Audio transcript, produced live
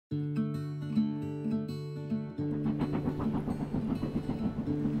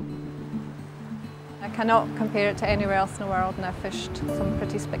cannot compare it to anywhere else in the world, and I've fished some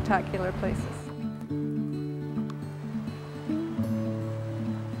pretty spectacular places.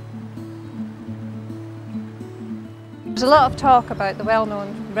 There's a lot of talk about the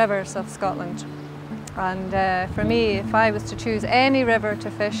well-known rivers of Scotland, and for me, if I was to choose any river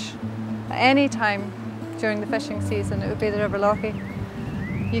to fish at any time during the fishing season, it would be the River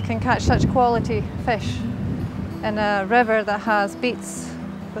Lochaber. You can catch such quality fish in a river that has beats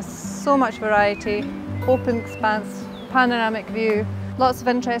with so much variety, open expanse, panoramic view, lots of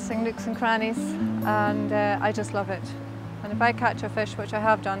interesting nooks and crannies, and I just love it. And if I catch a fish, which I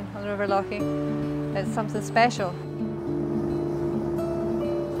have done on the River Lochaber, it's something special.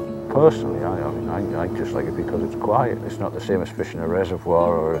 Personally, I just like it because it's quiet. It's not the same as fishing a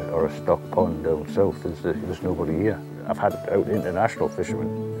reservoir or a stock pond down south. There's nobody here. I've had out international fishermen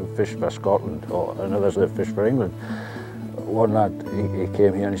who fish for Scotland, and others that fish for England. One lad, he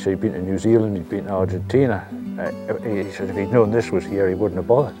came here and he said he'd been to New Zealand, he'd been to Argentina. He said if he'd known this was here, he wouldn't have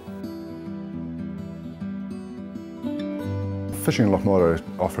bothered. Fishing in Lochaber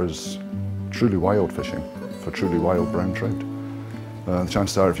offers truly wild fishing for truly wild brown trout. The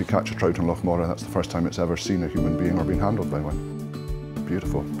chances are if you catch a trout in Lochaber, that's the first time it's ever seen a human being or been handled by one.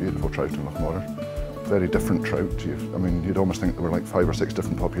 Beautiful, beautiful trout in Lochaber. Very different trout. I mean, you'd almost think there were like 5 or 6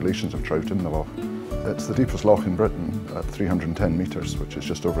 different populations of trout in the loch. It's the deepest loch in Britain at 310 metres, which is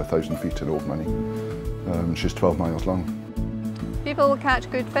just over 1,000 feet in old money. She's 12 miles long. People will catch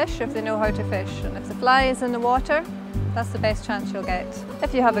good fish if they know how to fish, and if the fly is in the water, that's the best chance you'll get.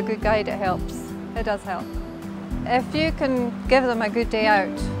 If you have a good guide, it helps. It does help. If you can give them a good day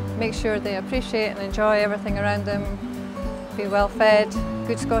out, make sure they appreciate and enjoy everything around them, be well fed,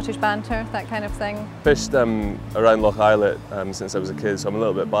 good Scottish banter, that kind of thing. Fished around Loch Islet since I was a kid, so I'm a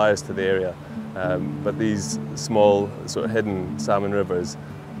little bit biased to the area. But these small, sort of hidden salmon rivers,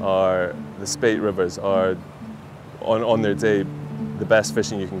 the spate rivers, are on their day the best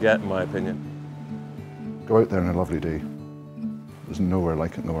fishing you can get, in my opinion. Go out there on a lovely day. There's nowhere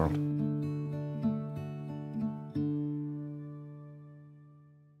like it in the world.